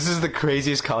is the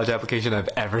craziest college application I've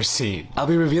ever seen. I'll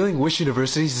be revealing which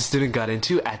universities the student got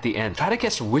into at the end. Try to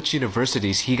guess which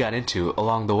universities he got into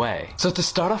along the way. So to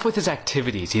start off with his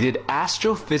activities, he did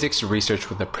astrophysics research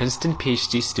with a Princeton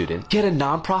PhD student. He had a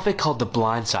nonprofit called The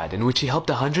Blind Side, in which he helped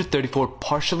 134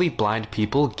 partially blind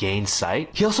people gain sight.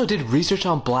 He also did research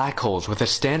on black holes with a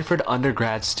Stanford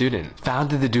undergrad student,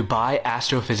 founded the Dubai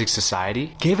Astrophysics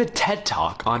Society, gave a TED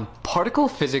Talk on particle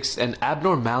physics and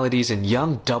abnormalities in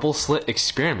young double-slit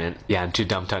experiment. Yeah, I'm too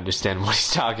dumb to understand what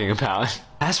he's talking about.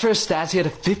 As for his stats, he had a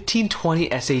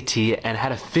 1520 SAT and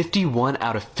had a 51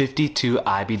 out of 52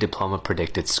 IB diploma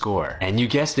predicted score. And you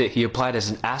guessed it, he applied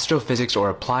as an astrophysics or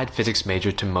applied physics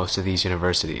major to most of these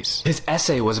universities. His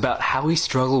essay was about how he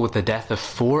struggled with the death of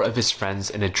 4 of his friends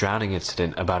in a drowning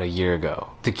incident about a year ago.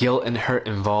 The guilt and hurt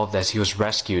involved as he was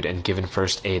rescued and given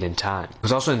first aid in time. He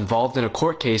was also involved in a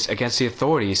court case against the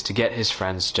authorities to get his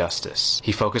friends justice.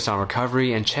 He focused on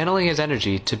recovery and channeling his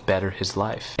energy to better his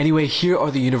life. Anyway, here are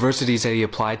the universities that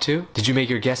he applied to. Did you make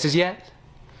your guesses yet?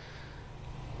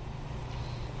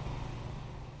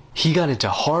 He got into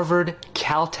Harvard,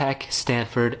 Caltech,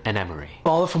 Stanford, and Emory.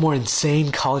 Follow for more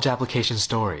insane college application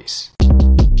stories.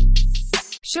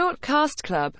 Shortcast Club.